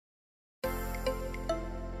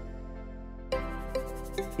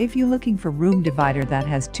If you're looking for room divider that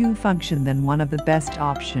has two functions, then one of the best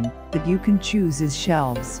option that you can choose is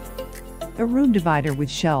shelves. A room divider with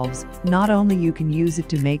shelves, not only you can use it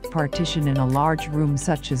to make partition in a large room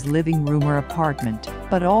such as living room or apartment,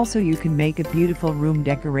 but also you can make a beautiful room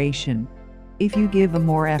decoration. If you give a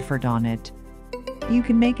more effort on it, you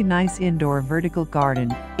can make a nice indoor vertical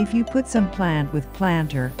garden if you put some plant with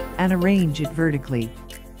planter and arrange it vertically.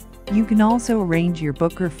 You can also arrange your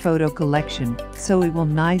book or photo collection so it will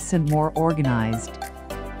nice and more organized.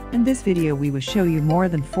 In this video we will show you more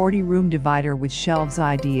than 40 room divider with shelves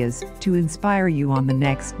ideas to inspire you on the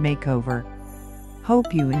next makeover.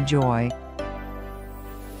 Hope you enjoy.